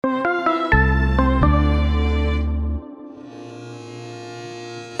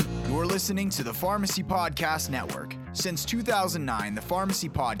listening to the Pharmacy Podcast Network. Since 2009, the Pharmacy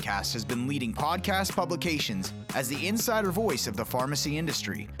Podcast has been leading podcast publications as the insider voice of the pharmacy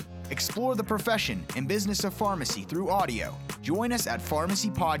industry. Explore the profession and business of pharmacy through audio. Join us at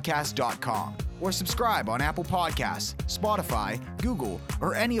pharmacypodcast.com or subscribe on Apple Podcasts, Spotify, Google,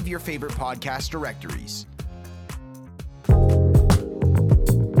 or any of your favorite podcast directories.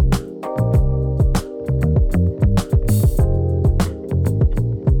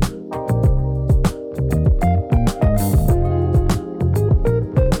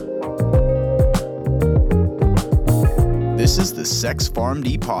 This is the Sex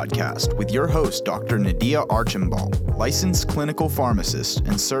PharmD podcast with your host, Dr. Nadia Archambault, licensed clinical pharmacist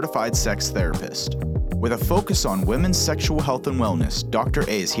and certified sex therapist. With a focus on women's sexual health and wellness, Dr.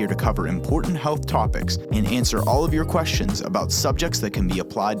 A is here to cover important health topics and answer all of your questions about subjects that can be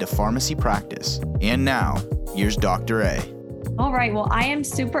applied to pharmacy practice. And now, here's Dr. A. All right. Well, I am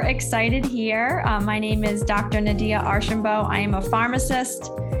super excited here. My name is Dr. Nadia Archambault. I am a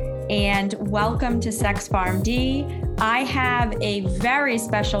pharmacist, and welcome to Sex PharmD. I have a very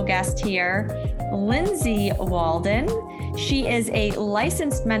special guest here, Lindsay Walden. She is a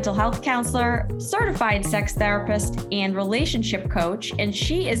licensed mental health counselor, certified sex therapist, and relationship coach, and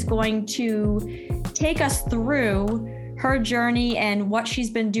she is going to take us through her journey and what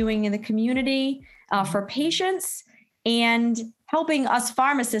she's been doing in the community for patients and helping us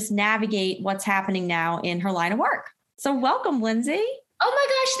pharmacists navigate what's happening now in her line of work. So welcome, Lindsay. Oh my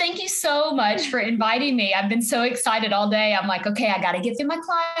gosh, thank you so much for inviting me. I've been so excited all day. I'm like, okay, I got to get through my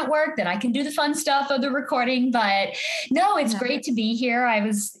client work, then I can do the fun stuff of the recording. But no, it's great to be here.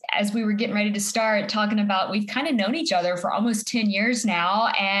 As we were getting ready to start talking about, we've kind of known each other for almost 10 years now.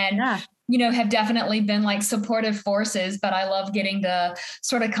 And have definitely been like supportive forces, but I love getting to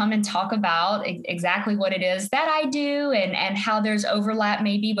sort of come and talk about exactly what it is that I do and how there's overlap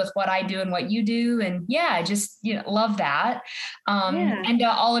maybe with what I do and what you do. And I just, love that. And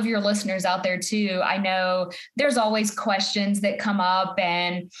all of your listeners out there too. I know there's always questions that come up,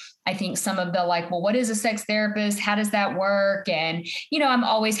 and I think some of the like, well, what is a sex therapist? How does that work? And, I'm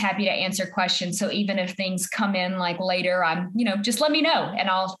always happy to answer questions. So even if things come in like later, I'm, just let me know and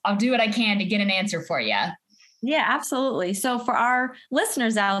I'll do what I can to get an answer for you. Yeah, absolutely. So for our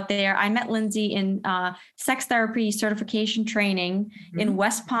listeners out there, I met Lindsay in sex therapy certification training in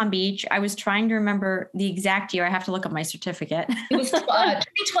West Palm Beach. I was trying to remember the exact year. I have to look up my certificate. It was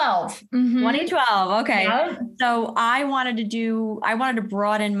 2012. 2012. Okay. Yeah. So I wanted to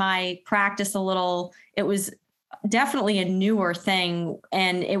broaden my practice a little. It was definitely a newer thing,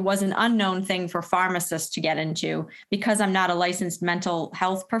 and it was an unknown thing for pharmacists to get into because I'm not a licensed mental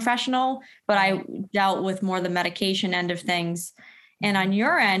health professional, but I dealt with more the medication end of things. And on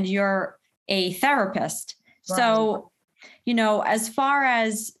your end, you're a therapist. Right. So, as far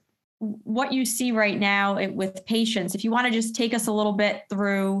as what you see right now with patients, if you want to just take us a little bit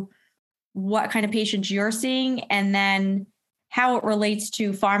through what kind of patients you're seeing and then how it relates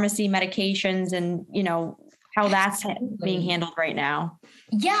to pharmacy medications and, how that's being handled right now.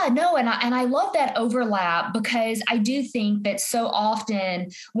 Yeah, no. And I love that overlap because I do think that so often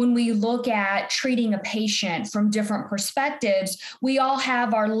when we look at treating a patient from different perspectives, we all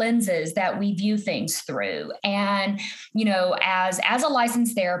have our lenses that we view things through. And, as a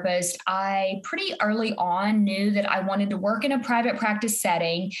licensed therapist, I pretty early on knew that I wanted to work in a private practice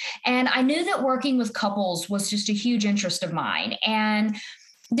setting. And I knew that working with couples was just a huge interest of mine. And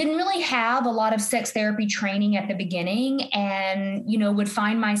didn't really have a lot of sex therapy training at the beginning and, would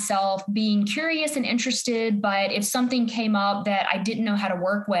find myself being curious and interested. But if something came up that I didn't know how to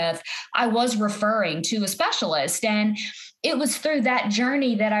work with, I was referring to a specialist. And it was through that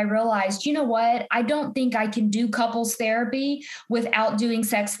journey that I realized, what? I don't think I can do couples therapy without doing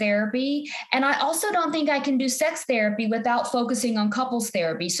sex therapy. And I also don't think I can do sex therapy without focusing on couples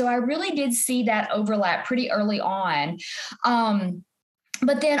therapy. So I really did see that overlap pretty early on.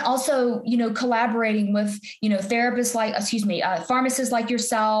 But then also, collaborating with, pharmacists like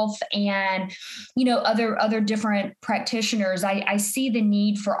yourself and, other different practitioners, I see the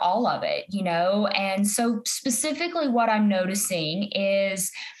need for all of it, and so specifically what I'm noticing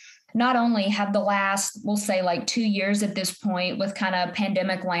is not only have the last, we'll say like 2 years at this point with kind of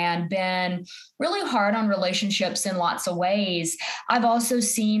pandemic land been really hard on relationships in lots of ways, I've also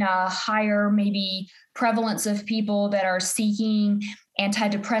seen a higher maybe prevalence of people that are seeking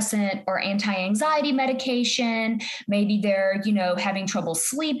antidepressant or anti-anxiety medication. Maybe they're, having trouble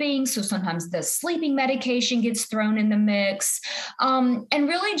sleeping. So sometimes the sleeping medication gets thrown in the mix. And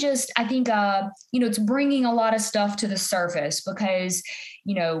really just, I think, it's bringing a lot of stuff to the surface because,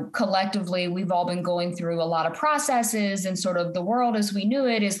 collectively, we've all been going through a lot of processes, and sort of the world as we knew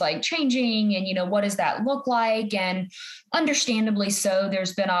it is like changing. And, what does that look like? And understandably so,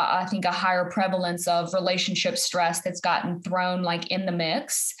 there's been, I think, a higher prevalence of relationship stress that's gotten thrown like in the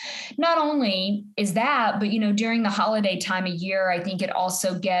mix. Not only is that, but, during the holiday time of year, I think it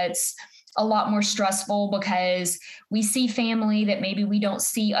also gets a lot more stressful because we see family that maybe we don't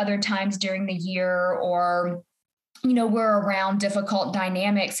see other times during the year, or we're around difficult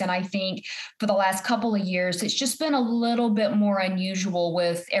dynamics. And I think for the last couple of years, it's just been a little bit more unusual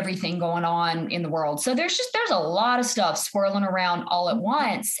with everything going on in the world. So there's a lot of stuff swirling around all at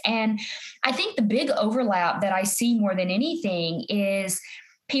once. And I think the big overlap that I see more than anything is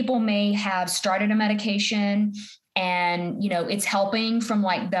people may have started a medication and, it's helping from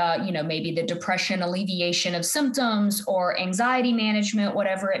like the, maybe the depression alleviation of symptoms or anxiety management,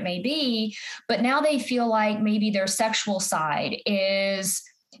 whatever it may be. But now they feel like maybe their sexual side is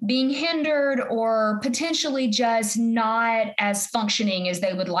being hindered or potentially just not as functioning as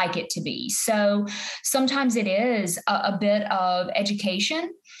they would like it to be. So sometimes it is a bit of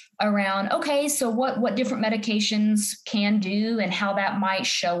education around, okay, so what different medications can do and how that might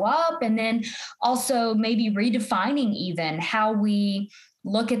show up. And then also maybe redefining even how we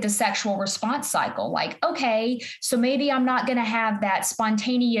look at the sexual response cycle. Like, okay, so maybe I'm not going to have that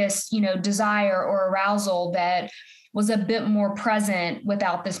spontaneous, desire or arousal that was a bit more present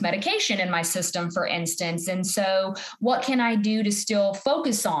without this medication in my system, for instance. And so what can I do to still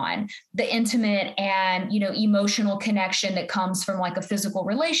focus on the intimate and, emotional connection that comes from like a physical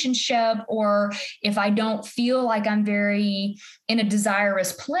relationship? Or if I don't feel like I'm very in a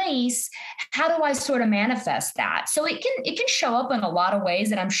desirous place, how do I sort of manifest that? So it can show up in a lot of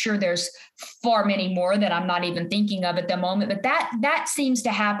ways, and I'm sure there's far many more that I'm not even thinking of at the moment, but that seems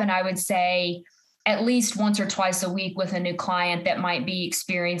to happen, I would say, at least once or twice a week with a new client that might be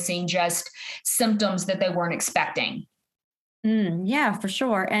experiencing just symptoms that they weren't expecting. Yeah, for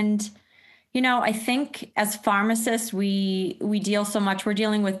sure. And, I think as pharmacists, we deal so much, we're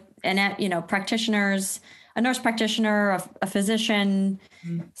dealing with, practitioners, a nurse practitioner, a physician,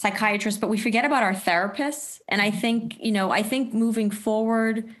 psychiatrist, but we forget about our therapists. And I think, moving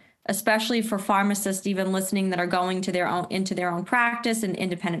forward, especially for pharmacists, even listening, that are going into their own practice and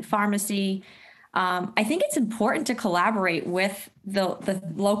independent pharmacy, I think it's important to collaborate with the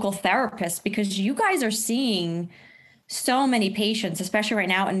local therapists, because you guys are seeing so many patients, especially right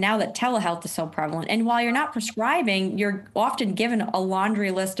now. And now that telehealth is so prevalent, and while you're not prescribing, you're often given a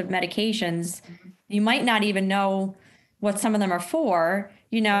laundry list of medications. You might not even know what some of them are for,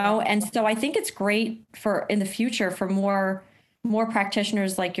 and so I think it's great for in the future for more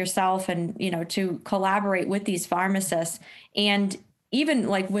practitioners like yourself and, to collaborate with these pharmacists. And even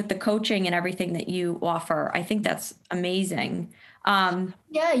like with the coaching and everything that you offer, I think that's amazing.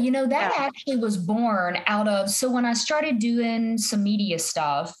 That actually was born out of, so when I started doing some media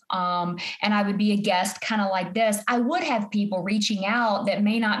stuff, and I would be a guest kind of like this, I would have people reaching out that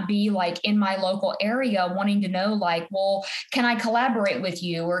may not be like in my local area, wanting to know like, well, can I collaborate with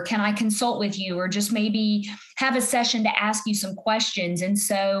you, or can I consult with you, or just maybe have a session to ask you some questions. And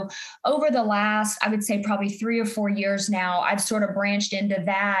so over the last, I would say probably 3 or 4 years now, I've sort of branched into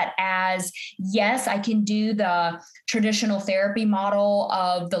that as, yes, I can do the traditional therapy model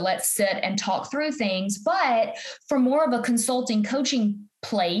of the let's sit and talk through things, but for more of a consulting coaching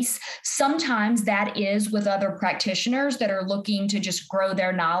place, sometimes that is with other practitioners that are looking to just grow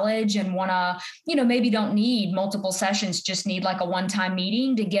their knowledge and want to, maybe don't need multiple sessions, just need like a one-time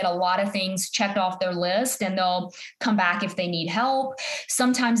meeting to get a lot of things checked off their list, and they'll come back if they need help.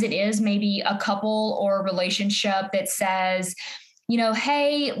 Sometimes it is maybe a couple or a relationship that says,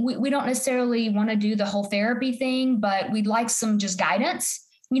 hey, we don't necessarily want to do the whole therapy thing, but we'd like some just guidance.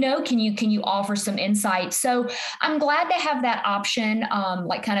 Can you offer some insight? So I'm glad to have that option,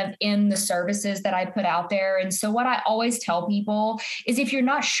 like kind of in the services that I put out there. And so what I always tell people is, if you're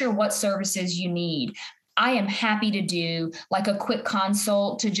not sure what services you need, I am happy to do like a quick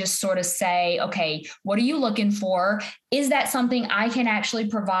consult to just sort of say, okay, what are you looking for? Is that something I can actually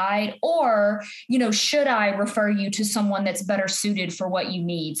provide? Or, should I refer you to someone that's better suited for what you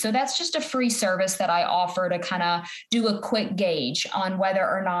need? So that's just a free service that I offer to kind of do a quick gauge on whether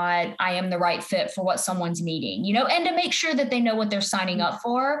or not I am the right fit for what someone's needing, and to make sure that they know what they're signing up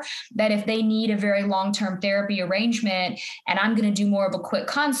for, that if they need a very long-term therapy arrangement and I'm going to do more of a quick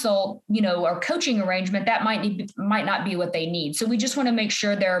consult, or coaching arrangement, that might not be what they need. So we just want to make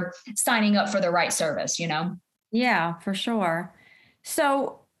sure they're signing up for the right service, Yeah, for sure.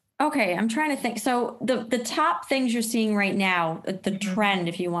 So, okay, I'm trying to think. So the top things you're seeing right now, the trend,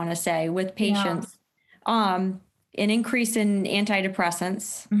 if you want to say, with patients, an increase in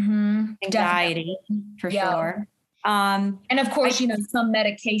antidepressants, anxiety, for sure. And of course, some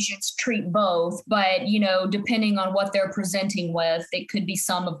medications treat both, but, depending on what they're presenting with, it could be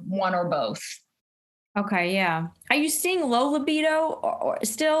some of one or both. Okay. Yeah. Are you seeing low libido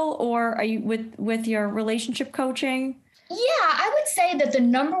or are you with your relationship coaching? Yeah, I would say that the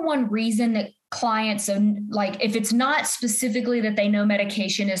number one reason that clients, if it's not specifically that they know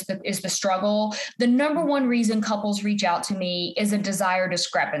medication is the struggle, the number one reason couples reach out to me is a desire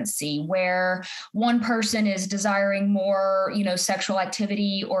discrepancy, where one person is desiring more, sexual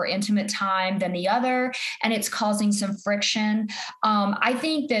activity or intimate time than the other, and it's causing some friction. I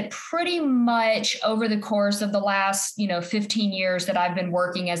think that pretty much over the course of the last, 15 years that I've been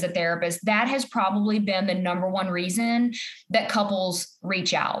working as a therapist, that has probably been the number one reason that couples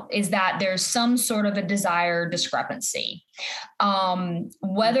reach out, is that there's some sort of a desire discrepancy.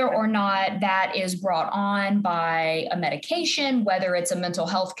 Whether or not that is brought on by a medication, whether it's a mental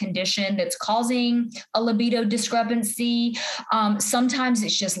health condition that's causing a libido discrepancy, sometimes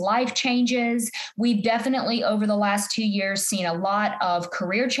it's just life changes. We've definitely over the last 2 years seen a lot of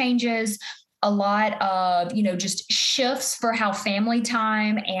career changes, a lot of, just shifts for how family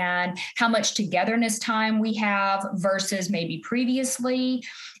time and how much togetherness time we have versus maybe previously.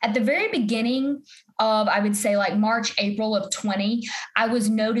 At the very beginning of, I would say like March, April of 20, I was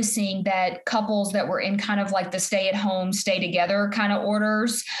noticing that couples that were in kind of like the stay at home, stay together kind of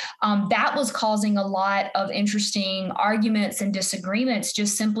orders, that was causing a lot of interesting arguments and disagreements,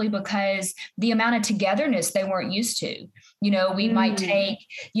 just simply because the amount of togetherness they weren't used to. We might take,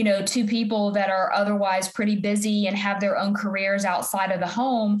 two people that are otherwise pretty busy and have their own careers outside of the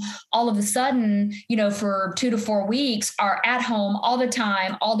home, all of a sudden, for 2 to 4 weeks are at home all the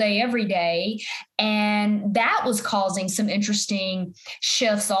time, all day, every day. And that was causing some interesting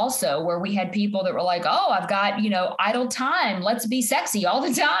shifts also, where we had people that were like, oh, I've got, idle time. Let's be sexy all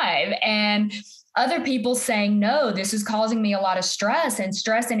the time. And other people saying, no, this is causing me a lot of stress, and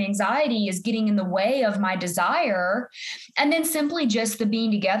stress and anxiety is getting in the way of my desire. And then simply just the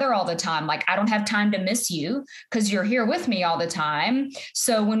being together all the time. Like, I don't have time to miss you because you're here with me all the time.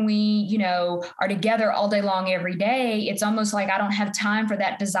 So when we, are together all day long, every day, it's almost like I don't have time for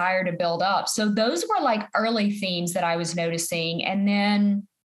that desire to build up. So those were like early themes that I was noticing. And then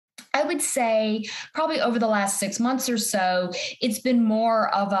I would say probably over the last 6 months or so, it's been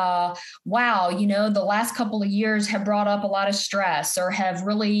more of a, wow, the last couple of years have brought up a lot of stress, or have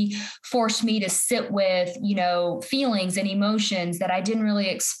really forced me to sit with, feelings and emotions that I didn't really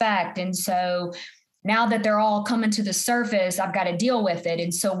expect. And so now that they're all coming to the surface, I've got to deal with it.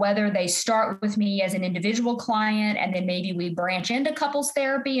 And so whether they start with me as an individual client, and then maybe we branch into couples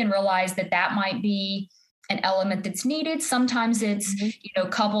therapy and realize that that might be an element that's needed. Sometimes it's,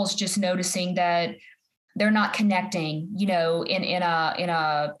 couples just noticing that they're not connecting, in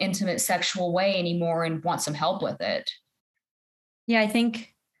a intimate sexual way anymore, and want some help with it. Yeah, I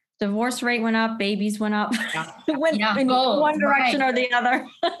think divorce rate went up, babies went up. Went in both, one direction or the other.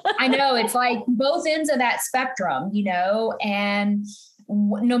 I know, it's like both ends of that spectrum, and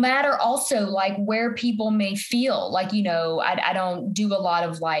no matter also like where people may feel like, I don't do a lot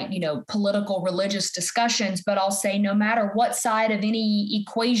of like, political religious discussions, but I'll say no matter what side of any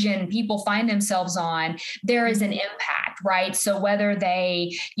equation people find themselves on, there is an impact, right? So whether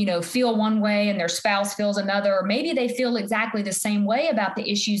they, feel one way and their spouse feels another, or maybe they feel exactly the same way about the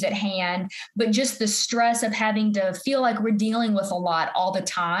issues at hand, but just the stress of having to feel like we're dealing with a lot all the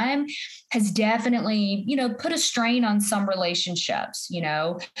time has definitely, put a strain on some relationships.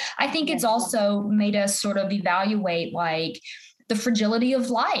 I think it's also made us sort of evaluate like the fragility of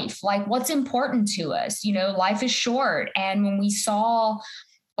life, like what's important to us. Life is short. And when we saw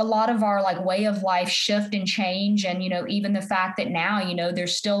a lot of our like way of life shift and change, and, even the fact that now,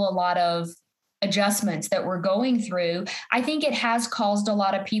 there's still a lot of adjustments that we're going through, I think it has caused a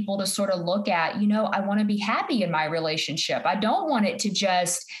lot of people to sort of look at, I want to be happy in my relationship. I don't want it to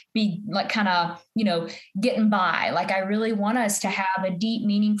just be like kind of, getting by. Like, I really want us to have a deep,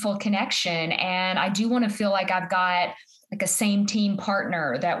 meaningful connection. And I do want to feel like I've got like a same team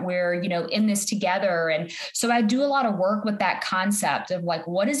partner, that we're, in this together. And so I do a lot of work with that concept of like,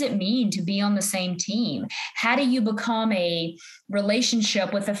 what does it mean to be on the same team? How do you become a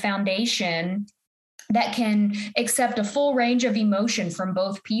relationship with a foundation that can accept a full range of emotion from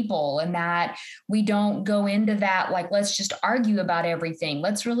both people, and that we don't go into that like, let's just argue about everything.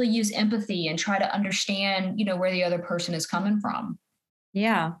 Let's really use empathy and try to understand, where the other person is coming from.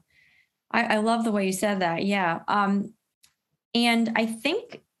 Yeah. I love the way you said that. Yeah. And I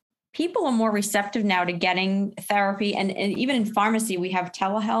think people are more receptive now to getting therapy. And even in pharmacy, we have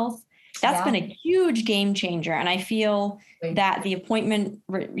telehealth. That's been a huge game changer. And I feel that the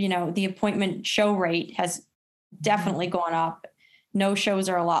appointment show rate has definitely gone up. No shows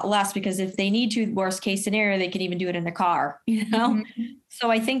are a lot less because if they need to, worst case scenario, they can even do it in the car,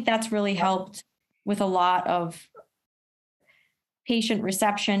 So I think that's really helped with a lot of patient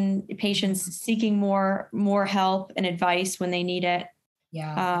reception, patients seeking more help and advice when they need it.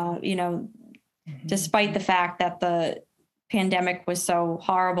 Yeah. Despite the fact that the pandemic was so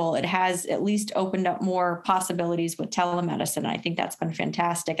horrible, it has at least opened up more possibilities with telemedicine. I think that's been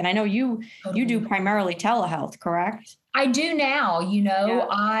fantastic. And I know you do primarily telehealth, correct? I do now,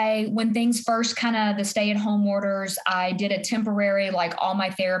 when things first the stay-at-home orders, I did a temporary, like all my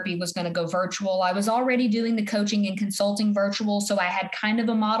therapy was going to go virtual. I was already doing the coaching and consulting virtual, so I had kind of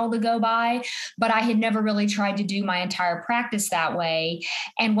a model to go by, but I had never really tried to do my entire practice that way.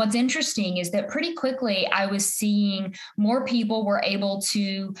 And what's interesting is that pretty quickly I was seeing more people were able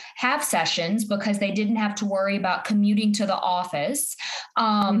to have sessions because they didn't have to worry about commuting to the office.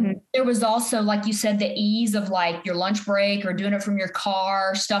 There was also, like you said, the ease of like your lunch break or doing it from your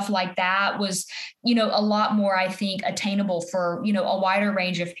car, stuff like that was, a lot more, I think, attainable for, a wider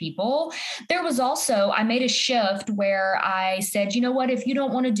range of people. There was also, I made a shift where I said, you know what, if you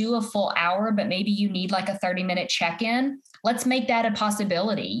don't want to do a full hour, but maybe you need like a 30-minute check-in, let's make that a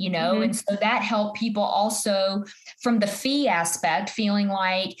possibility, And so that helped people also from the fee aspect, feeling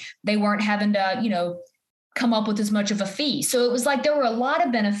like they weren't having to, come up with as much of a fee. So it was like there were a lot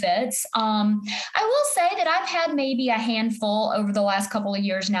of benefits. I will say that I've had maybe a handful over the last couple of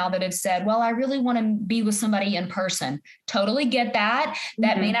years now that have said, well, I really want to be with somebody in person. Totally get that.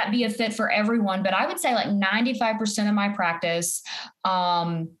 That may not be a fit for everyone, but I would say like 95% of my practice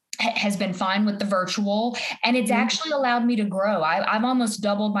has been fine with the virtual, and it's actually allowed me to grow. I've almost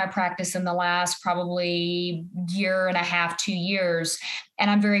doubled my practice in the last probably year and a half, 2 years.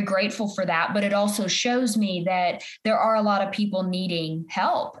 And I'm very grateful for that. But it also shows me that there are a lot of people needing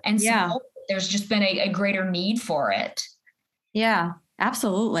help. And so there's just been a greater need for it. Yeah,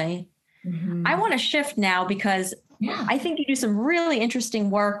 absolutely. I want to shift now because I think you do some really interesting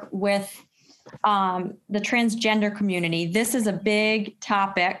work with the transgender community. This is a big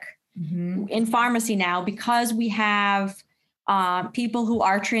topic in pharmacy now because we have people who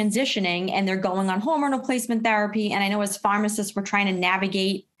are transitioning and they're going on hormone replacement therapy. And I know as pharmacists, we're trying to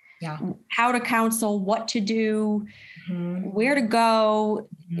navigate how to counsel, what to do, where to go,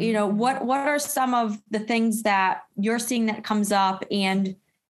 what are some of the things that you're seeing that comes up? And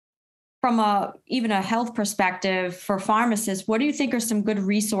from even a health perspective for pharmacists, what do you think are some good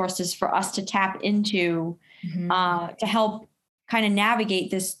resources for us to tap into to help kind of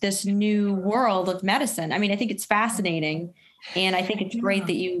navigate this new world of medicine? I mean, I think it's fascinating, and I think it's great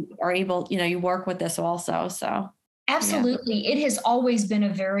that you are able, you work with this also. So. Absolutely. It has always been a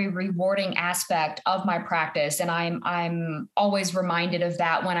very rewarding aspect of my practice. And I'm always reminded of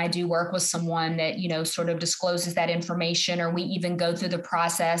that when I do work with someone that, sort of discloses that information, or we even go through the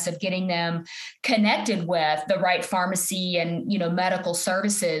process of getting them connected with the right pharmacy and, medical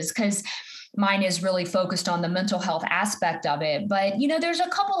services, because mine is really focused on the mental health aspect of it. But, there's a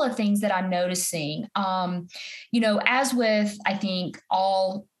couple of things that I'm noticing, as with, I think,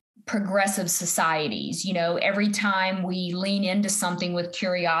 all progressive societies, every time we lean into something with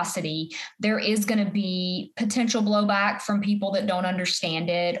curiosity, there is going to be potential blowback from people that don't understand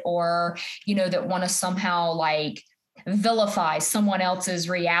it, or, that want to somehow like vilify someone else's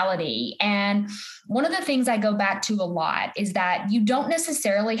reality. And one of the things I go back to a lot is that you don't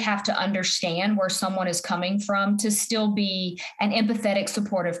necessarily have to understand where someone is coming from to still be an empathetic,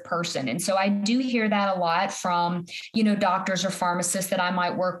 supportive person. And so I do hear that a lot from, doctors or pharmacists that I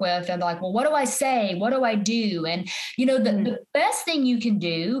might work with. And like, well, what do I say? What do I do? And, the best thing you can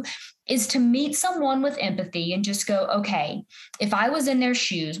do is to meet someone with empathy and just go, okay, if I was in their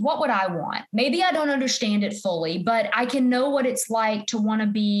shoes, what would I want? Maybe I don't understand it fully, but I can know what it's like to want to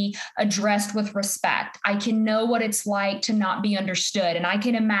be addressed with respect. I can know what it's like to not be understood, and I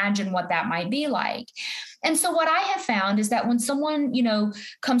can imagine what that might be like. And so what I have found is that when someone,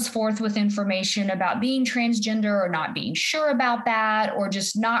 comes forth with information about being transgender or not being sure about that, or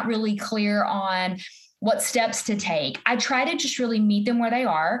just not really clear on what steps to take, I try to just really meet them where they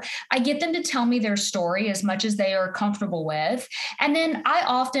are. I get them to tell me their story as much as they are comfortable with. And then I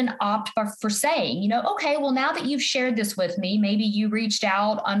often opt for saying, okay, well, now that you've shared this with me, maybe you reached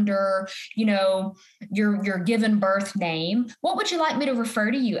out under, your given birth name. What would you like me to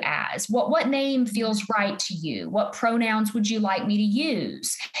refer to you as? What name feels right to you? What pronouns would you like me to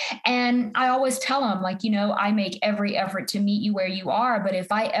use? And I always tell them, like, you know, I make every effort to meet you where you are. But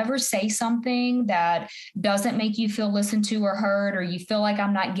if I ever say something that doesn't make you feel listened to or heard, or you feel like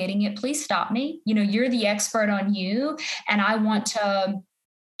I'm not getting it, please stop me. You know, you're the expert on you, and I want to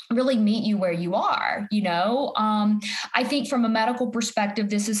really meet you where you are. You know, I think from a medical perspective,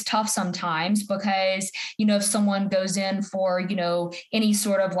 this is tough sometimes because, you know, if someone goes in for, you know, any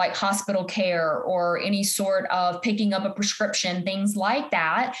sort of like hospital care or any sort of picking up a prescription, things like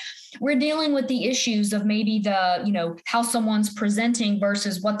that, we're dealing with the issues of maybe the, you know, how someone's presenting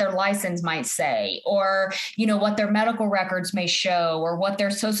versus what their license might say, or, you know, what their medical records may show, or what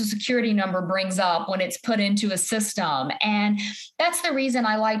their social security number brings up when it's put into a system. And that's the reason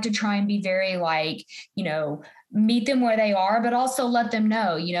I like to try and be very like, you know, meet them where they are, but also let them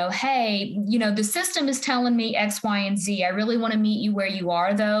know, you know, hey, you know, the system is telling me X, Y, and Z. I really want to meet you where you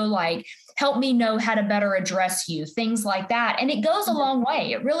are, though. Like, help me know how to better address you, things like that. And it goes a long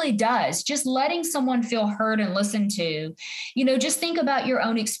way. It really does. Just letting someone feel heard and listened to, you know, just think about your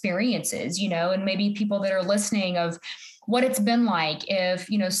own experiences, you know, and maybe people that are listening of what it's been like if,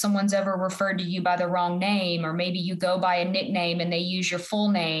 you know, someone's ever referred to you by the wrong name, or maybe you go by a nickname and they use your full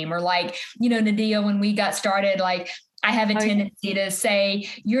name, or like, you know, Nadia, when we got started, like, I have a tendency to say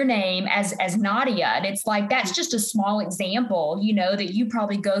your name as Nadia. And it's like, that's just a small example, you know, that you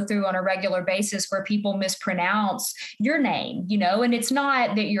probably go through on a regular basis where people mispronounce your name, you know, and it's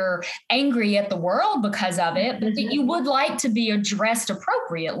not that you're angry at the world because of it, but that you would like to be addressed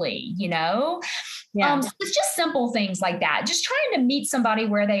appropriately, you know? So it's just simple things like that. Just trying to meet somebody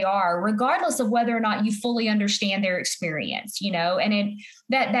where they are, regardless of whether or not you fully understand their experience, you know, and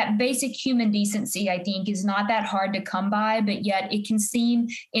that basic human decency, I think, is not that hard to come by, but yet it can seem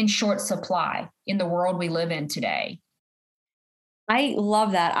in short supply in the world we live in today. I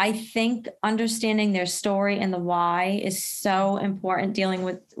love that. I think understanding their story and the why is so important, dealing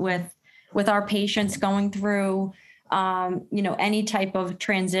with our patients going through you know, any type of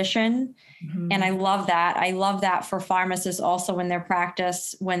transition. Mm-hmm. And I love that. I love that for pharmacists also in their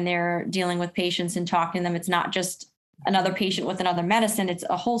practice, when they're dealing with patients and talking to them. It's not just another patient with another medicine. It's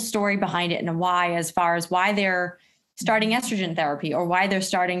a whole story behind it and a why, as far as why they're starting estrogen therapy or why they're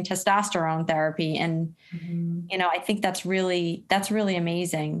starting testosterone therapy. And, you know, I think that's really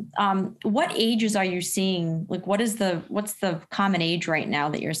amazing. What ages are you seeing? Like, what's the common age right now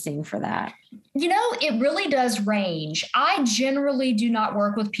that you're seeing for that? You know, it really does range. I generally do not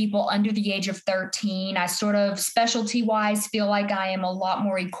work with people under the age of 13. I sort of specialty wise feel like I am a lot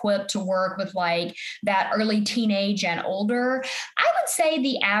more equipped to work with like that early teenage and older. I would say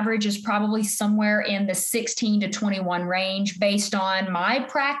the average is probably somewhere in the 16 to 21 range based on my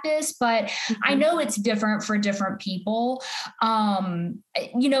practice, but I know it's different for different people.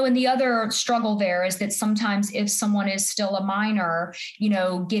 You know, and the other struggle there is that sometimes if someone is still a minor, you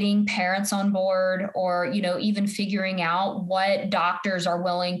know, getting parents on board, or, you know, even figuring out what doctors are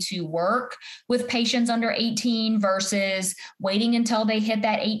willing to work with patients under 18 versus waiting until they hit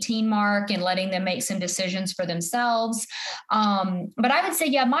that 18 mark and letting them make some decisions for themselves. But I would say,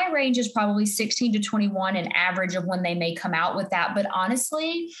 yeah, my range is probably 16 to 21, an average of when they may come out with that. But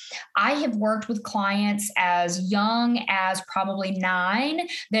honestly, I have worked with clients as young as probably 9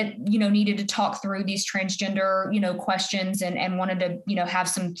 that, you know, needed to talk through these transgender, you know, questions and wanted to, you know, have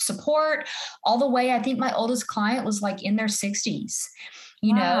some support, all the way. I think my oldest client was like in their 60s.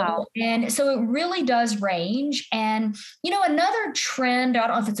 You know, and so it really does range. And, you know, another trend, I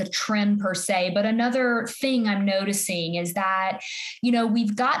don't know if it's a trend per se, but another thing I'm noticing is that, you know,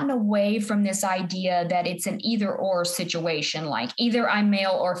 we've gotten away from this idea that it's an either or situation, like either I'm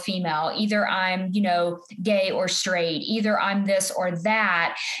male or female, either I'm, you know, gay or straight, either I'm this or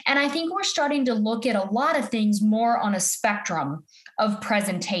that. And I think we're starting to look at a lot of things more on a spectrum of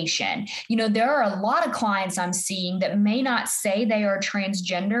presentation. You know, there are a lot of clients I'm seeing that may not say they are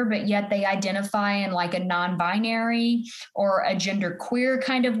transgender, but yet they identify in like a non-binary or a gender queer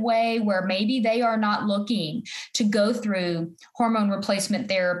kind of way, where maybe they are not looking to go through hormone replacement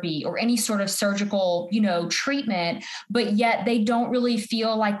therapy or any sort of surgical, you know, treatment, but yet they don't really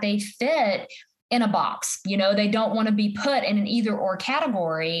feel like they fit in a box. You know, they don't want to be put in an either or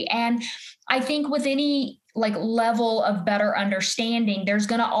category. And I think with any like level of better understanding, there's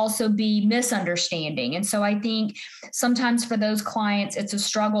going to also be misunderstanding. And so I think sometimes for those clients, it's a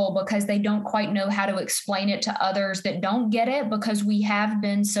struggle because they don't quite know how to explain it to others that don't get it, because we have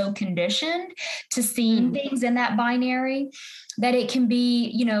been so conditioned to seeing things in that binary that it can be,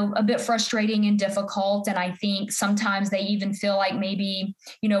 you know, a bit frustrating and difficult. And I think sometimes they even feel like maybe,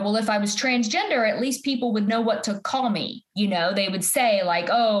 you know, well, if I was transgender, at least people would know what to call me. You know, they would say like,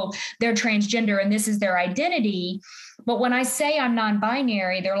 oh, they're transgender and this is their identity. But when I say I'm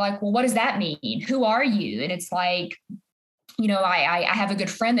non-binary, they're like, well, what does that mean? Who are you? And it's like, I have a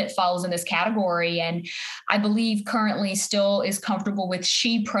good friend that falls in this category, and I believe currently still is comfortable with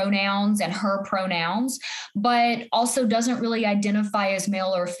she pronouns and her pronouns, but also doesn't really identify as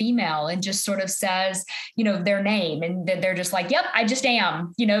male or female and just sort of says, their name. And they're just like, yep, I just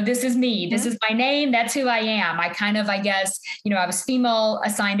am, this is me. This is my name. That's who I am. I guess, I was female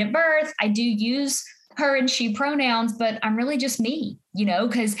assigned at birth. I do use her and she pronouns, but I'm really just me,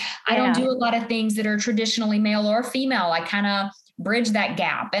 because I don't do a lot of things that are traditionally male or female. I kind of bridge that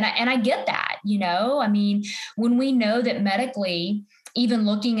gap. And I get that, I mean, when we know that medically, even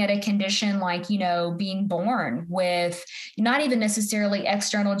looking at a condition like, being born with not even necessarily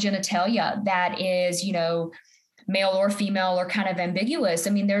external genitalia that is, male or female or kind of ambiguous.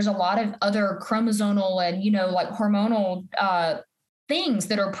 I mean, there's a lot of other chromosomal and, like hormonal things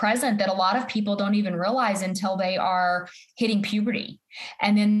that are present that a lot of people don't even realize until they are hitting puberty.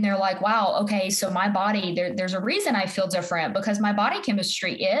 And then they're like, wow, okay, so my body, there's a reason I feel different because my body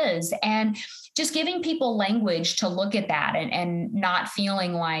chemistry is. And just giving people language to look at that and not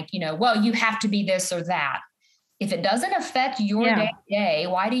feeling like, well, you have to be this or that. If it doesn't affect your day-to-day,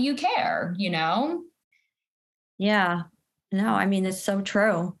 why do you care, Yeah. No, I mean, it's so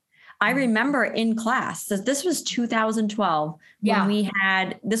true. I remember in class, so this was 2012, when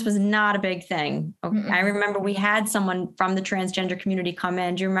this was not a big thing. Okay. I remember we had someone from the transgender community come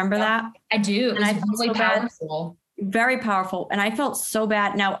in. Do you remember that? I do. It was really powerful. Very powerful. And I felt so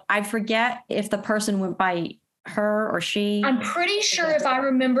bad. Now, I forget if the person went by her or she. I'm pretty sure if I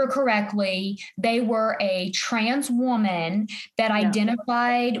remember correctly, they were a trans woman that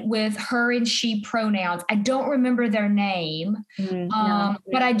identified with her and she pronouns. I don't remember their name,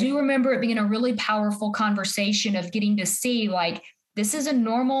 but I do remember it being a really powerful conversation of getting to see like, this is a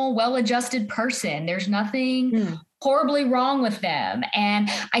normal, well-adjusted person. There's nothing horribly wrong with them. And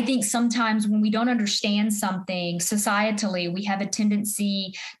I think sometimes when we don't understand something societally, we have a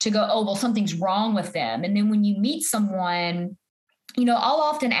tendency to go, oh, well, something's wrong with them. And then when you meet someone, I'll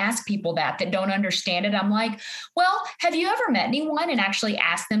often ask people that don't understand it. I'm like, well, have you ever met anyone and actually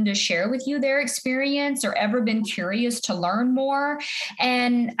asked them to share with you their experience or ever been curious to learn more?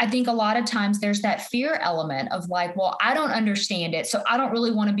 And I think a lot of times there's that fear element of like, well, I don't understand it, so I don't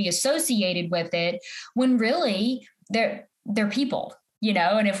really want to be associated with it, when really they're people.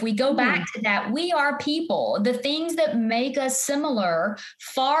 And if we go back to that, we are people. The things that make us similar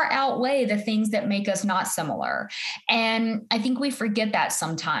far outweigh the things that make us not similar. And I think we forget that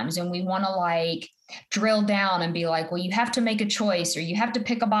sometimes, and we want to like drill down and be like, well, you have to make a choice, or you have to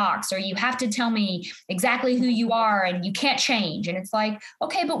pick a box, or you have to tell me exactly who you are and you can't change. And it's like,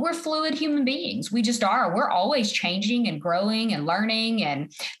 okay, but we're fluid human beings. We just are. We're always changing and growing and learning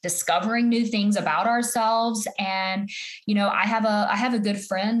and discovering new things about ourselves. And, I have a good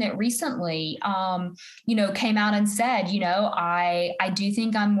friend that recently, came out and said, I do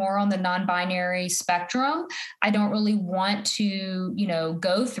think I'm more on the non-binary spectrum. I don't really want to,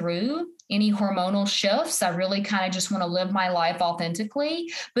 go through any hormonal shifts. I really kind of just want to live my life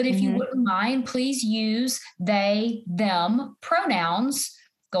authentically. But if you wouldn't mind, please use they, them pronouns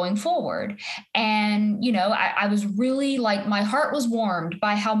going forward. And, I was really like, my heart was warmed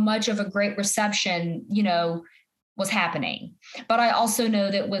by how much of a great reception, was happening. But I also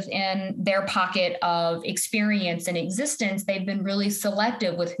know that within their pocket of experience and existence, they've been really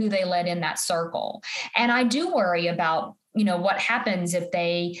selective with who they let in that circle. And I do worry about what happens if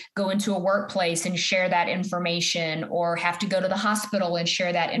they go into a workplace and share that information, or have to go to the hospital and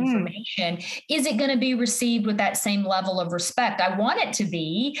share that information. Is it going to be received with that same level of respect? I want it to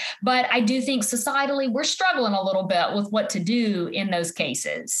be, but I do think societally we're struggling a little bit with what to do in those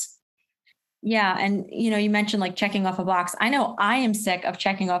cases. Yeah. And, you mentioned like checking off a box. I know I am sick of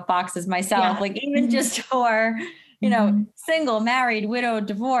checking off boxes myself, like even just for, single, married, widowed,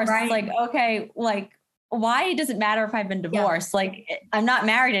 divorced. Right. Like, okay, like, why does it matter if I've been divorced? Like, I'm not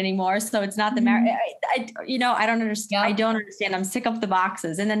married anymore. So it's not the marriage. I don't understand. I don't understand. I'm sick of the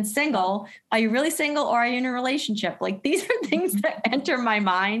boxes. And then single, are you really single, or are you in a relationship? Like, these are things that enter my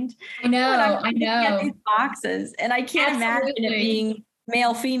mind. I know. At these boxes, and I can't imagine it being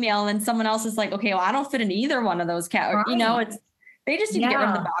male, female, and someone else is like, okay, well, I don't fit in either one of those categories. Right. They just need to get rid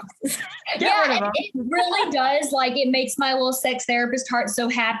of the boxes. It really does. Like, it makes my little sex therapist heart so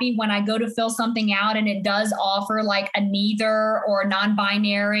happy when I go to fill something out and it does offer like a neither or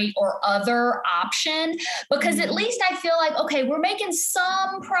non-binary or other option, because at least I feel like, okay, we're making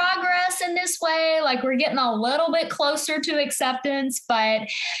some progress in this way. Like, we're getting a little bit closer to acceptance. But,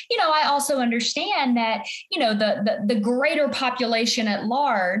 you know, I also understand that, you know, the greater population at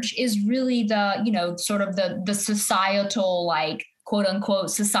large is really the, you know, sort of the societal, like, quote unquote,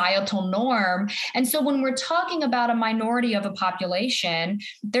 societal norm. And so when we're talking about a minority of a population,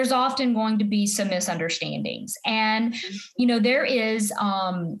 there's often going to be some misunderstandings. And, you know, there is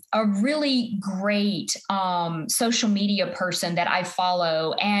a really great social media person that I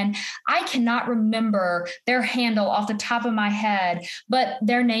follow, and I cannot remember their handle off the top of my head, but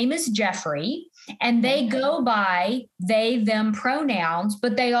their name is Jeffrey. And they go by they, them pronouns,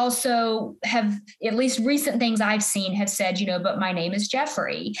 but they also have, at least recent things I've seen, have said, you know, but my name is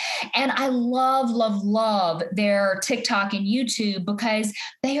Jeffrey. And I love their TikTok and YouTube, because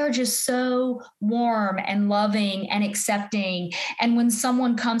they are just so warm and loving and accepting. And when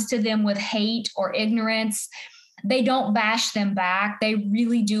someone comes to them with hate or ignorance, they don't bash them back. They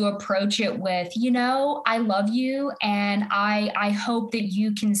really do approach it with, you know, I love you. And I hope that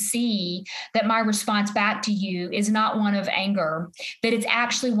you can see that my response back to you is not one of anger, that it's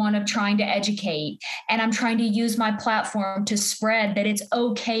actually one of trying to educate. And I'm trying to use my platform to spread that it's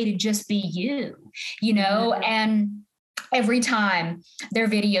okay to just be you, you know, and every time their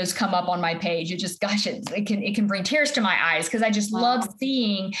videos come up on my page, it just, gosh, it can bring tears to my eyes, because I just love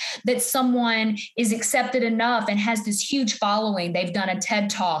seeing that someone is accepted enough and has this huge following. They've done a TED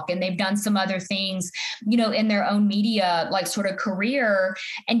Talk and they've done some other things, you know, in their own media, like, sort of career.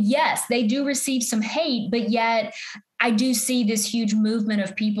 And yes, they do receive some hate, but yet I do see this huge movement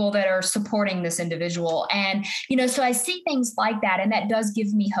of people that are supporting this individual. And, you know, so I see things like that, and that does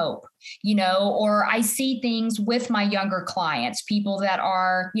give me hope, you know, or I see things with my younger clients, people that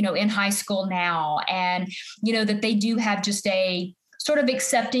are, you know, in high school now, and, you know, that they do have just a sort of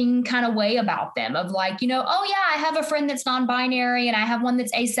accepting kind of way about them, of like, you know, oh yeah, I have a friend that's non-binary, and I have one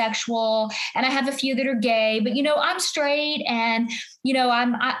that's asexual, and I have a few that are gay, but, you know, I'm straight, and, you know,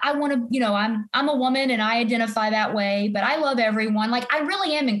 I want to, you know, I'm a woman and I identify that way, but I love everyone. Like, I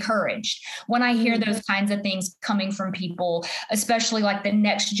really am encouraged when I hear those kinds of things coming from people, especially like the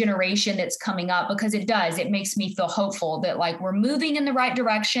next generation that's coming up, because it makes me feel hopeful that, like, we're moving in the right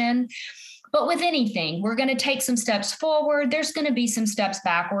direction. But with anything, we're going to take some steps forward. There's going to be some steps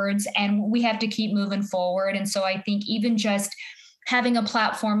backwards, and we have to keep moving forward. And so I think even just having a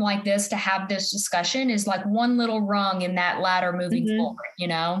platform like this to have this discussion is like one little rung in that ladder moving forward, you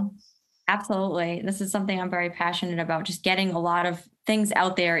know? Absolutely. This is something I'm very passionate about, just getting a lot of things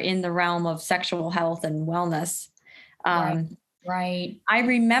out there in the realm of sexual health and wellness. Right. I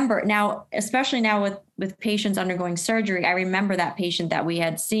remember now, especially now with patients undergoing surgery, I remember that patient that we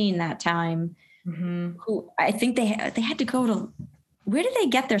had seen that time, who I think they had to go to, where did they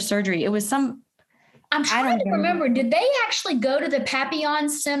get their surgery? It was some, I'm trying to remember. Did they actually go to the Papillon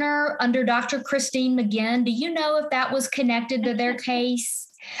Center under Dr. Christine McGinn? Do you know if that was connected to their case?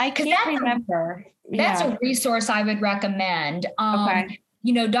 I can't remember. That's a resource I would recommend. Okay.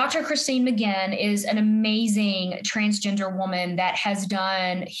 You know, Dr. Christine McGinn is an amazing transgender woman that has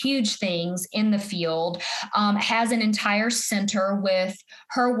done huge things in the field, has an entire center with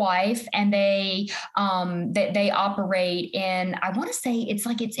her wife, and they operate in, I want to say it's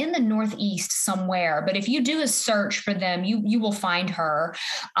in the Northeast somewhere, but if you do a search for them, you will find her.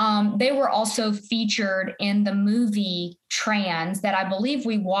 They were also featured in the movie Trans that I believe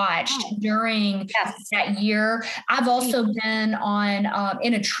we watched during that year. I've also been on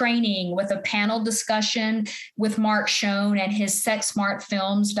in a training with a panel discussion with Mark Schoen and his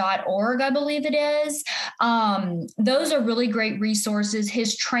sexsmartfilms.org, I believe it is. Those are really great resources.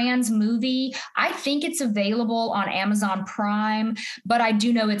 His trans movie, I think it's available on Amazon Prime, but I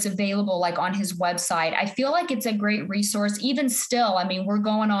do know it's available like on his website. I feel like it's a great resource. Even still, I mean,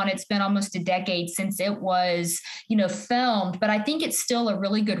 it's been almost a decade since it was, you know, filmed, but I think it's still a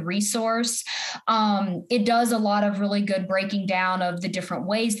really good resource. It does a lot of really good breaking down of the different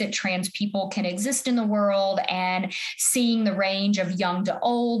ways that trans people can exist in the world, and seeing the range of young to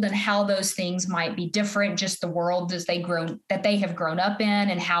old and how those things might be different, just the world that they have grown up in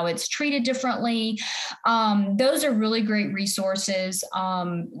and how it's treated differently. Those are really great resources,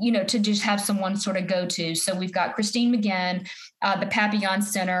 you know, to just have someone sort of go to. So we've got Christine McGinn, the Papillon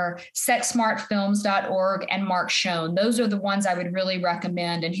Center, sexsmartfilms.org, and Mark Schoen. Those those are the ones I would really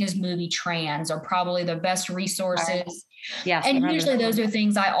recommend. And his movie Trans are probably the best resources. Yes. And usually those are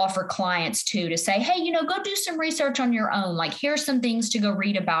things I offer clients to say, hey, go do some research on your own. Like, here's some things to go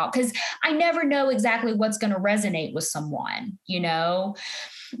read about, because I never know exactly what's going to resonate with someone,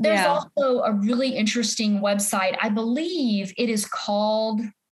 There's also a really interesting website. I believe it is called,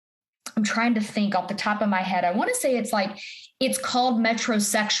 I'm trying to think off the top of my head. I want to say it's called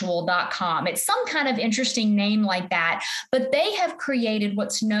metrosexual.com. It's some kind of interesting name like that, but they have created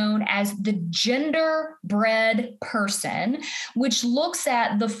what's known as the Genderbread Person, which looks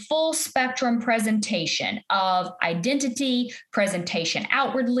at the full spectrum presentation of identity, presentation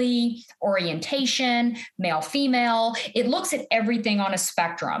outwardly, orientation, male, female. It looks at everything on a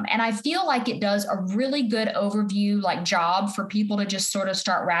spectrum. And I feel like it does a really good overview, job for people to just sort of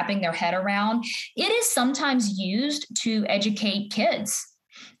start wrapping their head around. It is sometimes used to educate kids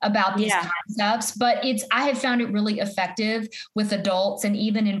about these concepts, but I have found it really effective with adults, and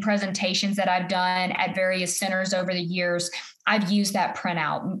even in presentations that I've done at various centers over the years, I've used that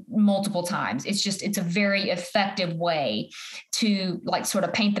printout multiple times. It's a very effective way to sort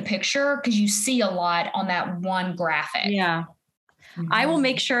of paint the picture, because you see a lot on that one graphic. Yeah. Mm-hmm. I will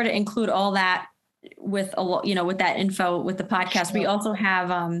make sure to include all that with with that info with the podcast. Sure. We also have,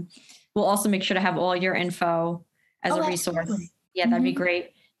 we'll also make sure to have all your info as a resource. Absolutely. Yeah, that'd be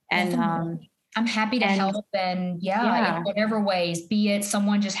great. And I'm happy to help in whatever ways, be it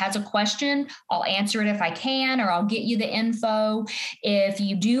someone just has a question, I'll answer it if I can, or I'll get you the info. If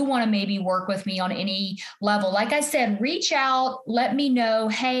you do want to maybe work with me on any level, like I said, reach out, let me know,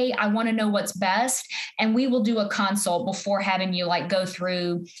 hey, I want to know what's best. And we will do a consult before having you go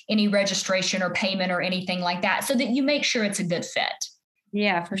through any registration or payment or anything like that, so that you make sure it's a good fit.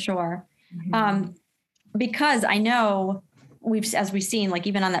 Yeah, for sure. Mm-hmm. Because I know as we've seen,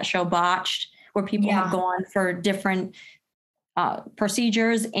 even on that show Botched, where people have gone for different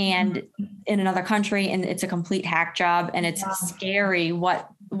procedures and in another country, and it's a complete hack job, and it's scary what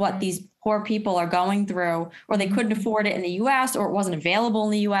these poor people are going through, or they couldn't afford it in the US, or it wasn't available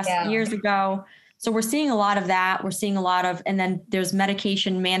in the US years ago. So we're seeing a lot of that. We're seeing a lot of, and then there's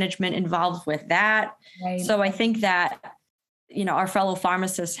medication management involved with that. Right. So I think that, our fellow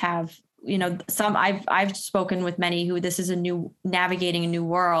pharmacists have, some I've spoken with many who this is navigating a new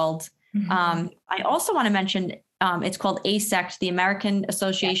world. Mm-hmm. I also want to mention, it's called AASECT, the American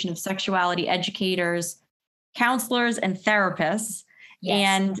Association of Sexuality Educators, Counselors, and Therapists. Yes.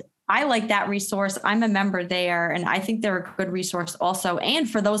 And I like that resource. I'm a member there, and I think they're a good resource also. And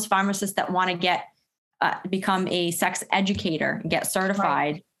for those pharmacists that want to become a sex educator and get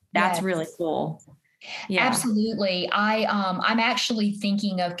certified, that's really cool. Yeah. Absolutely. I'm actually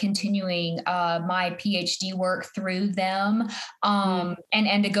thinking of continuing my PhD work through them, and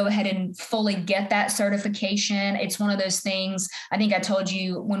to go ahead and fully get that certification. It's one of those things. I think I told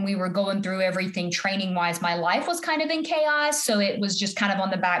you when we were going through everything training wise, my life was kind of in chaos. So it was just kind of on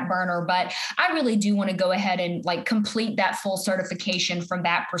the back burner, but I really do want to go ahead and complete that full certification from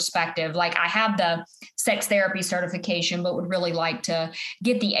that perspective. I have the sex therapy certification, but would really like to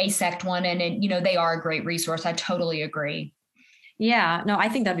get the AASECT one. And they are a great resource. I totally agree. Yeah, no, I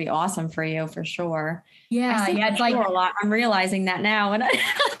think that'd be awesome for you for sure. Yeah, it's a lot. I'm realizing that now. And no,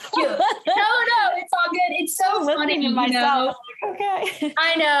 it's all good. It's so funny to myself. Okay.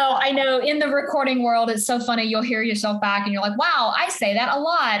 I know. In the recording world, it's so funny. You'll hear yourself back and you're like, wow, I say that a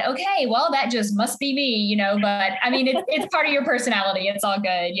lot. Okay, well, that just must be me, but I mean, it's part of your personality. It's all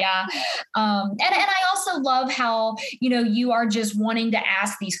good. Yeah. And I also love how, you are just wanting to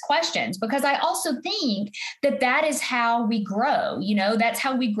ask these questions, because I also think that is how we grow. That's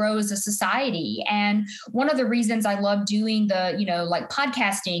how we grow as a society. And one of the reasons I love doing the,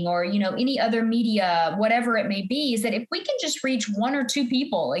 podcasting or, any other media, whatever it may be, is that if we can just reach one or two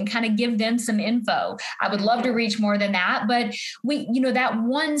people and kind of give them some info, I would love to reach more than that. But we, that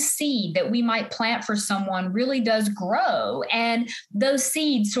one seed that we might plant for someone really does grow. And those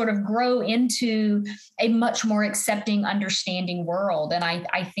seeds sort of grow into a much more accepting, understanding world. And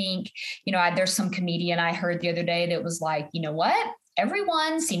I think, there's some comedian I heard the other day that was like, you know what?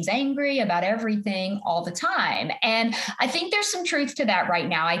 Everyone seems angry about everything all the time. And I think there's some truth to that right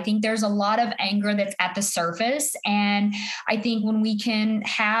now. I think there's a lot of anger that's at the surface. And I think when we can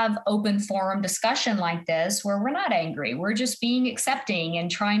have open forum discussion like this, where we're not angry, we're just being accepting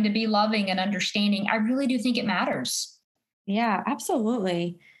and trying to be loving and understanding, I really do think it matters. Yeah,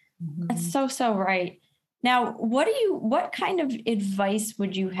 absolutely. Mm-hmm. That's so right. Now, what kind of advice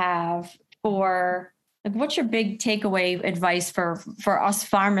would you have for, what's your big takeaway advice for us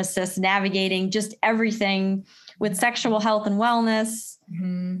pharmacists navigating just everything with sexual health and wellness?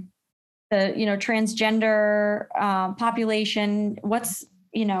 Mm-hmm. the, transgender population.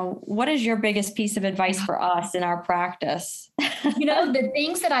 What is your biggest piece of advice for us in our practice? The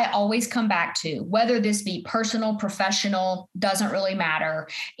things that I always come back to, whether this be personal, professional, doesn't really matter,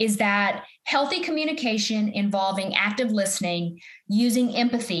 is that healthy communication involving active listening, using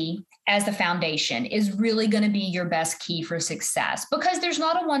empathy as the foundation is really going to be your best key for success, because there's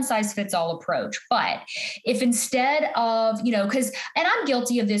not a one size fits all approach. But if instead of, and I'm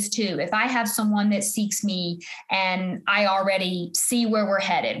guilty of this too, if I have someone that seeks me and I already see where we're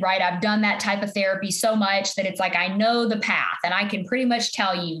headed, right? I've done that type of therapy so much that it's like, I know the path and I can pretty much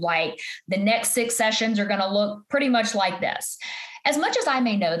tell you like the next 6 sessions are going to look pretty much like this. As much as I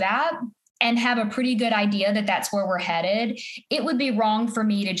may know that, and have a pretty good idea that that's where we're headed, it would be wrong for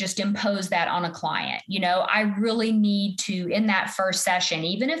me to just impose that on a client. I really need to, in that first session,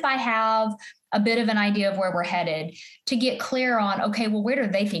 even if I have a bit of an idea of where we're headed, to get clear on, okay, well, where do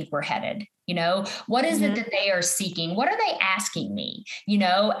they think we're headed? What is it that they are seeking? What are they asking me?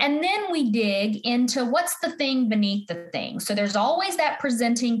 And then we dig into what's the thing beneath the thing. So there's always that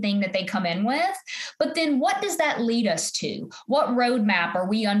presenting thing that they come in with, but then what does that lead us to? What roadmap are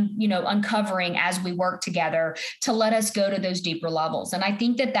we uncovering as we work together to let us go to those deeper levels? And I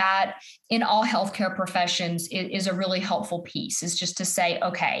think that in all healthcare professions is a really helpful piece, is just to say,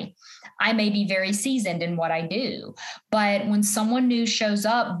 okay, I may be very seasoned in what I do, but when someone new shows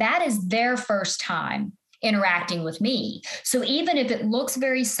up, that is their first time interacting with me. So even if it looks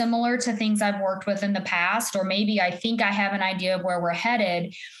very similar to things I've worked with in the past, or maybe I think I have an idea of where we're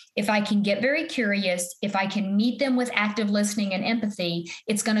headed, if I can get very curious, if I can meet them with active listening and empathy,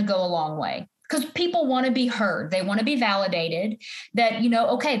 it's going to go a long way. Because people want to be heard. They want to be validated that,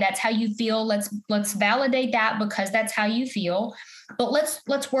 okay, that's how you feel. Let's validate that because that's how you feel. But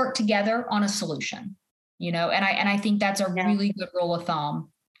let's work together on a solution, and I think that's a really good rule of thumb.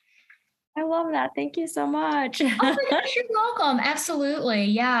 I love that. Thank you so much. Oh my gosh, you're welcome. Absolutely.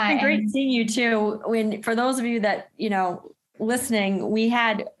 Yeah. It's great seeing you too. For those of you that, listening, we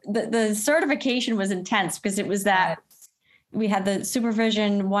had the certification was intense because it was that we had the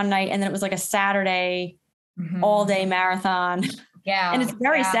supervision one night and then it was like a Saturday all day marathon. Yeah. And it's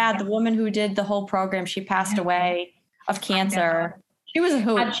very sad. The woman who did the whole program, she passed away of cancer. She was a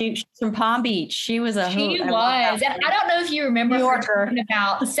hoot. She's from Palm Beach. She was a hoot. She was. And I don't know if you remember her talking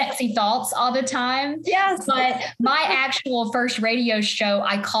about sexy thoughts all the time. Yes. But my actual first radio show,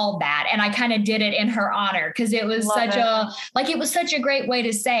 I called that and I kind of did it in her honor because it was it was such a great way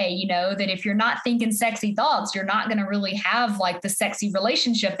to say, that if you're not thinking sexy thoughts, you're not going to really have like the sexy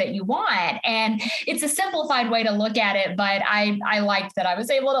relationship that you want. And it's a simplified way to look at it. But I liked that I was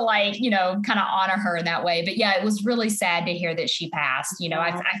able to kind of honor her in that way. But yeah, it was really sad to hear that she passed.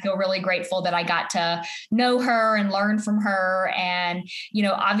 I feel really grateful that I got to know her and learn from her. And,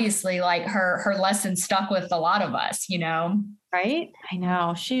 obviously like her lesson stuck with a lot of us, Right. I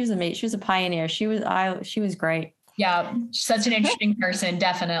know. She was amazing. She was a pioneer. She was great. Yeah. Such an interesting person.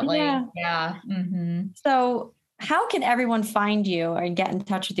 Definitely. Yeah. Mm-hmm. So how can everyone find you or get in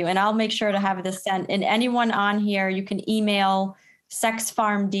touch with you? And I'll make sure to have this sent. And anyone on here, you can email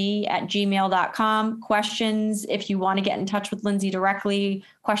sexpharmd@gmail.com. Questions, if you want to get in touch with Lindsay directly,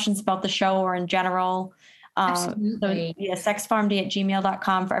 questions about the show or in general. Absolutely. So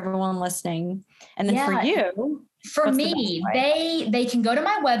sexpharmd@gmail.com for everyone listening. And then for you, for me, they can go to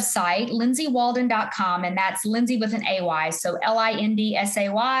my website, lindsaywalden.com, and that's Lindsay with an AY. So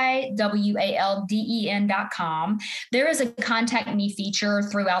LINDSAYWALDEN.com. There is a contact me feature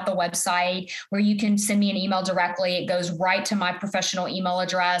throughout the website where you can send me an email directly. It goes right to my professional email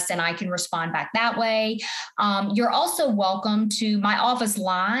address and I can respond back that way. You're also welcome to my office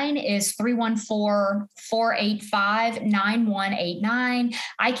line is 314-485-9189.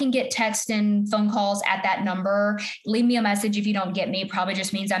 I can get text and phone calls at that number. Leave me a message if you don't get me. Probably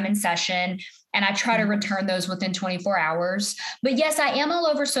just means I'm in session. And I try to return those within 24 hours. But yes, I am all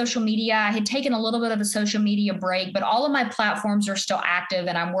over social media. I had taken a little bit of a social media break, but all of my platforms are still active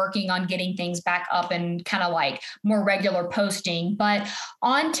and I'm working on getting things back up and kind of like more regular posting. But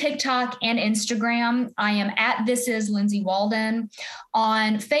on TikTok and Instagram, I am at This Is Lindsay Walden.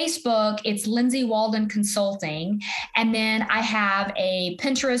 On Facebook, it's Lindsay Walden Consulting. And then I have a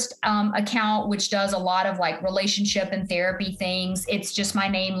Pinterest account, which does a lot of like relationship and therapy things. It's just my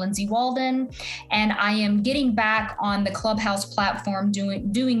name, Lindsay Walden. And I am getting back on the Clubhouse platform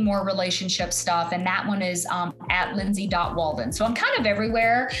doing more relationship stuff. And that one is at lindsay.walden. So I'm kind of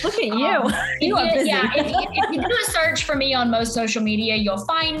everywhere. Look at you. You are busy. Yeah, if you do a search for me on most social media, you'll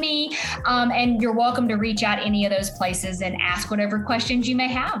find me. And you're welcome to reach out any of those places and ask whatever questions you may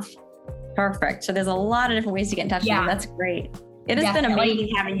have. Perfect. So there's a lot of different ways to get in touch with you. That's great. It has been Definitely.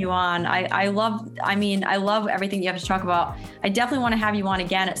 amazing having you on. I love everything you have to talk about. I definitely want to have you on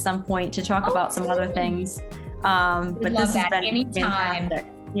again at some point to talk about some other things. But this has been anytime.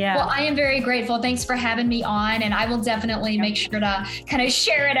 fantastic. Yeah. Well, I am very grateful. Thanks for having me on. And I will definitely make sure to kind of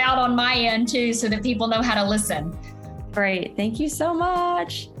share it out on my end too, so that people know how to listen. Great. Thank you so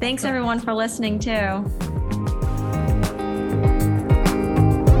much. Thanks everyone for listening too.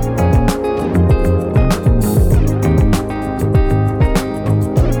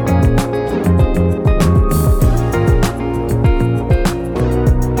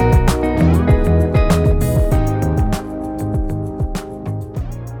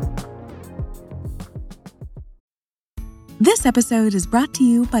 This episode is brought to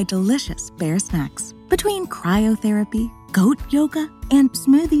you by delicious Bear Snacks. Between cryotherapy, goat yoga, and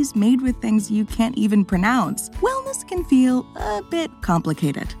smoothies made with things you can't even pronounce, wellness can feel a bit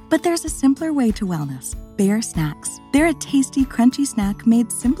complicated. But there's a simpler way to wellness. Bear Snacks. They're a tasty, crunchy snack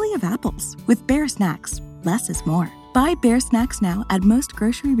made simply of apples. With Bear Snacks, less is more. Buy Bear Snacks now at most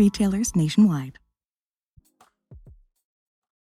grocery retailers nationwide.